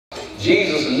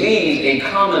Jesus leaves a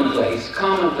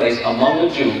commonplace among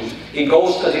the Jews. He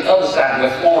goes to the other side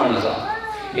where foreigners are.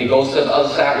 He goes to the other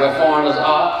side where foreigners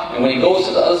are, and when he goes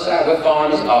to the other side where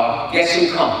foreigners are, guess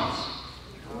who comes?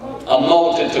 A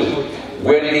multitude.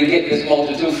 Where did he get this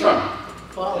multitude from?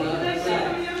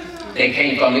 They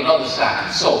came from the other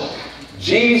side. So,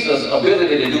 Jesus'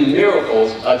 ability to do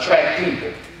miracles attract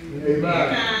people.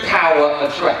 Amen. Power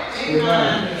attracts.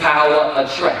 Amen. Power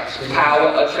attracts.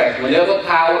 Power attracts. Whenever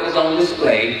power is on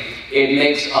display, it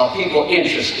makes people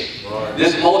interested. Right.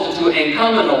 This multitude ain't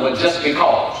coming over just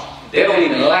because. They don't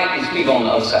even like these people on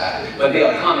the other side. But they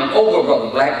are coming over, Brother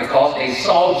Black, because they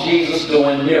saw Jesus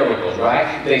doing miracles,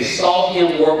 right? They saw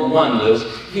him work wonders,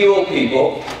 heal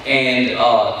people, and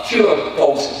cure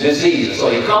folks' diseases. So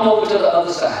they come over to the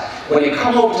other side. When they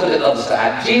come over to the other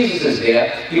side, Jesus is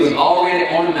there. He was already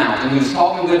on the mountain. He was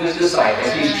talking with his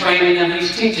disciples. He's training them.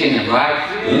 He's teaching them,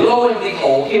 right? Lo and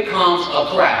behold, here comes a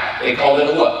crowd. They call it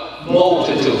a what?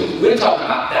 Multitude. We're talking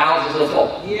about thousands of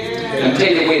folk. And tell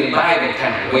you the way the Bible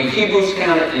counts. The way Hebrews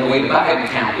count it and the way the Bible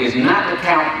count is not to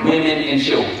count women and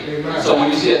children. So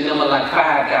when you see a number like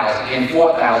 5,000 and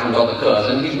 4,000, Brother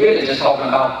Cousin, he's really just talking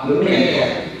about the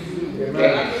men.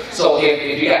 Okay? So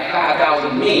if you got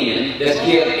 5,000 men, let's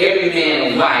give every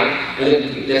man a wife,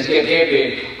 and let's give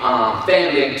every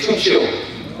family 2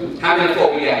 children. How many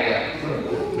folk we got there?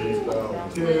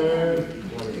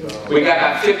 We got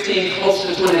about 15, close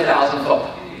to 20,000 folk.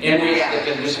 And we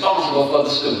is responsible for the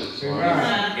students.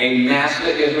 A master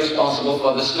is responsible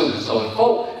for the students. So if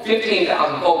folk,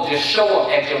 15,000 folk just show up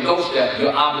at your doorstep,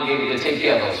 you're obligated to take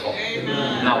care of those folk.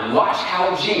 Now watch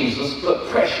how Jesus put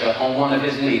pressure on one of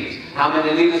his leaders. How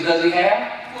many leaders does he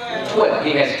have? 12.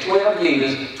 He has 12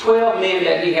 leaders, 12 men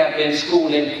that he has been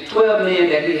schooling, 12 men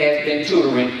that he has been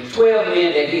tutoring, 12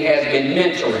 men that he has been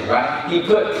mentoring, right? He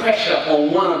put pressure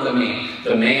on one of the men.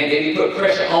 The man that he put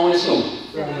pressure on is who?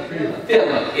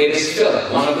 Philip. It is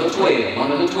Philip, one of the 12.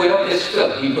 One of the 12 is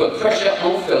Philip. He put pressure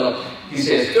on Philip. He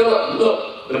says, Philip,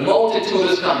 look, the multitude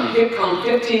is coming. Here come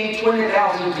 15,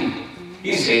 20,000 people.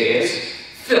 He says,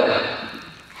 Philip,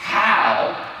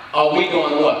 how are we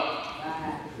going to what?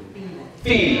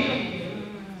 Feed them.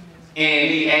 And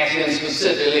he asked him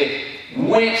specifically,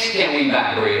 whence can we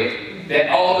buy bread that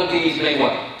all of these may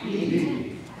what?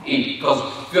 Eat. Because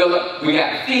Philip, we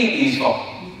got to feed these folks.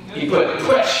 He put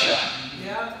pressure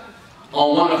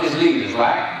on one of his leaders,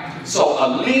 right? So a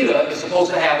leader is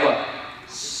supposed to have what?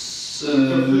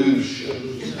 Solutions.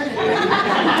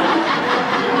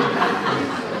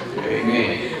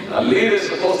 Amen. A leader is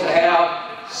supposed to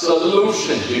have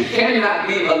solutions. You cannot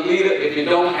be a leader if you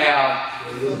don't have,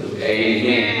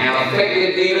 amen. An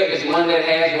effective leader is one that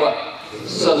has what?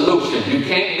 Solutions. You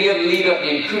can't be a leader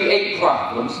and create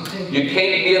problems. You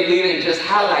can't be a leader and just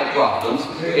highlight problems.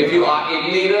 If you are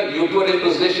a leader, you're put in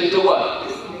position to what?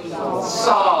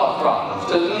 Solve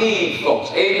problems, to lead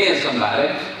folks. Amen, somebody.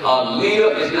 A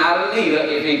leader is not a leader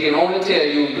if he can only tell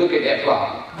you, look at that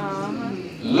problem.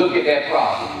 Look at that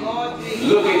problem.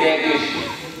 Look at that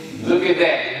issue. Look at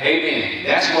that. Amen.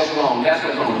 That's what's wrong. That's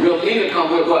what's wrong. Your leader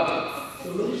comes with what?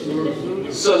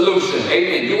 Solution.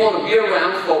 Amen. You want to be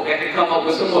around folk that can come up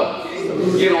with some what?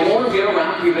 You don't want to be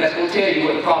around people that's going to tell you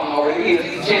what the problem already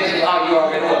is. Chances are you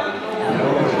already what?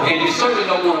 And you certainly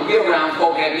don't want to be around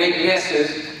folk that make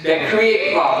messes, that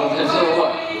create problems, and so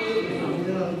what?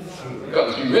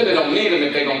 Because you really don't need them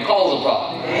if they're going to cause a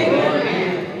problem.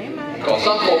 Because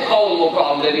some folk cause more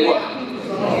problems than they what?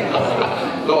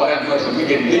 Lord have mercy, we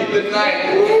get deep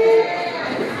tonight.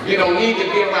 You don't need to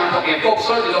be around folk, and folks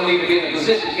certainly don't need to be in a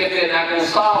position if they're not going to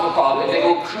solve a problem. If they're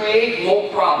going to create more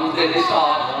problems than they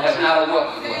solve, that's not a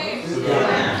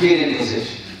what? Get in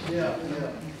position.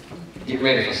 Get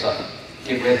ready for something.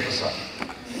 Get ready for something.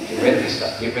 Get ready for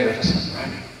something. Get ready for something,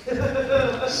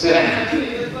 right? Sit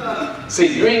down. See,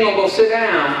 you ain't going to go sit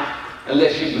down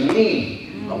unless you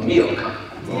believe a meal coming.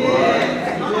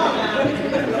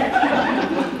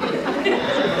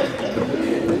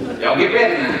 Y'all get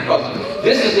ready now, because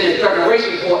this is in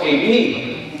preparation for a meal.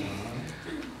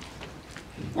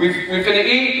 We finna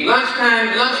eat, lunchtime.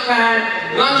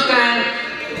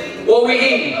 What we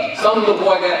eating? Some of the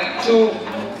boy got 2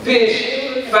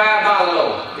 fish, 5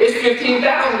 olive. It's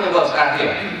 15,000 of us out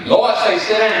here. Lord say,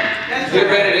 sit down. Get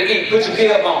ready to eat. Put your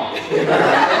bib on.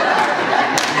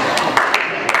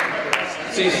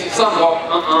 See, some walk,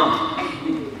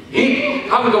 eat.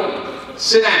 How we going to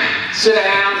sit down? Sit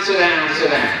down, sit down, sit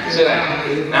down, sit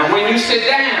down. Now when you sit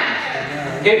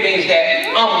down, it means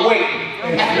that I'm waiting.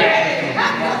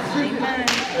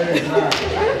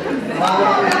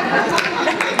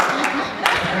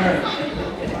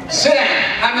 Sit down.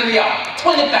 How many of y'all?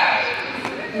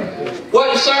 20,000. What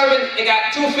you serving? They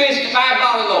got 2 fish and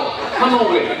 $5 loaf. Come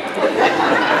on with it.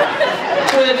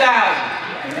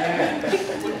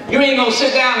 20,000. You ain't gonna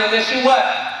sit down unless you what?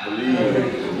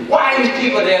 Believe. Why are these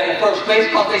people there in the first place?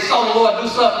 Because they saw the Lord do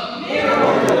something.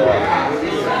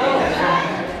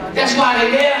 That's why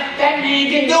they're there. That man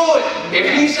can do it.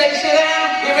 If he say sit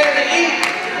down, get ready to eat.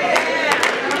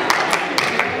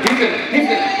 He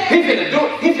finna do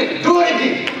it. He finna do it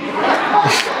again.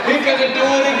 He finna do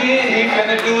it again. He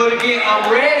finna do it again.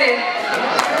 I'm ready.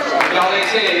 Y'all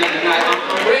ain't saying nothing tonight.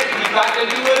 I'm ready. He about to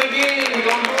do it again. He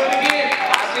gonna do it again.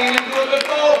 I seen him do it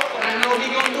before, but I know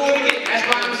he gonna do it again. That's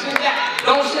why I'm sitting down.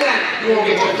 Don't sit down. You won't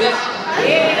get your blessing.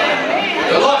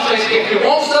 The Lord says, if you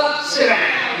want something, sit down.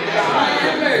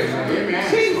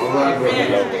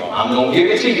 I'm gonna give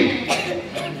it to you.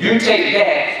 You take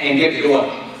that and give it to us.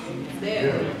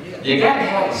 You got to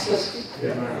have a system.